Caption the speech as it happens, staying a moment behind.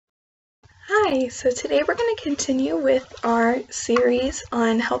Hi, so today we're going to continue with our series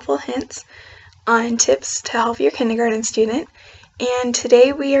on helpful hints on tips to help your kindergarten student, and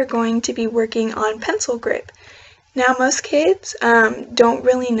today we are going to be working on pencil grip. Now most kids don't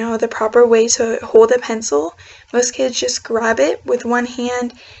really know the proper way to hold a pencil. Most kids just grab it with one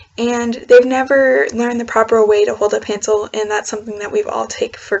hand and they've never learned the proper way to hold a pencil, and that's something that we've all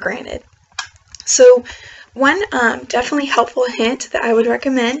taken for granted. So one definitely helpful hint that I would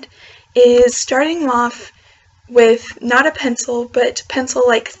recommend is starting off with not a pencil, but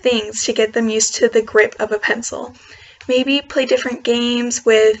pencil-like things to get them used to the grip of a pencil. Maybe play different games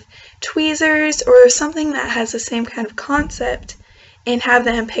with tweezers or something that has the same kind of concept, and have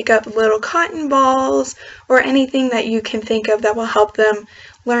them pick up little cotton balls or anything that you can think of that will help them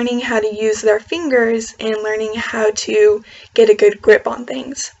learning how to use their fingers and learning how to get a good grip on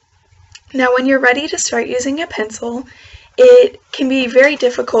things. Now when you're ready to start using a pencil, it can be very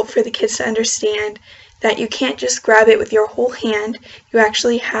difficult for the kids to understand that you can't just grab it with your whole hand. You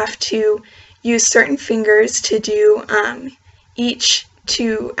actually have to use certain fingers to do each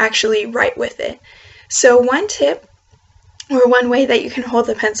to actually write with it. So one tip or one way that you can hold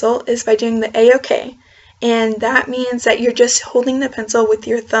the pencil is by doing the A-OK, and that means that you're just holding the pencil with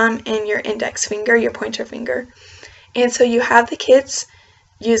your thumb and your index finger, your pointer finger. And so you have the kids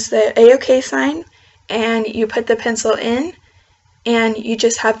use the A-OK sign, and you put the pencil in and you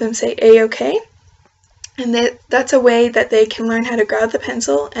just have them say A-OK, and that's a way that they can learn how to grab the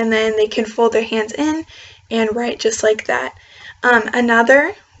pencil, and then they can fold their hands in and write just like that.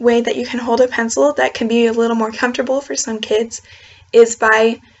 Another way that you can hold a pencil that can be a little more comfortable for some kids is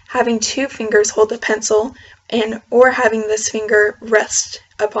by having two fingers hold the pencil or having this finger rest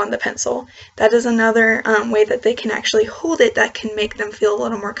upon the pencil. That is another way that they can actually hold it that can make them feel a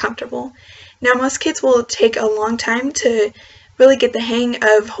little more comfortable. Now most kids will take a long time to really get the hang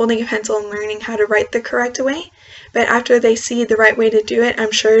of holding a pencil and learning how to write the correct way, but after they see the right way to do it,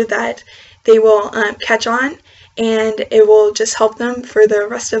 I'm sure that they will catch on, and it will just help them for the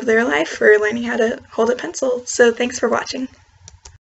rest of their life for learning how to hold a pencil. So thanks for watching.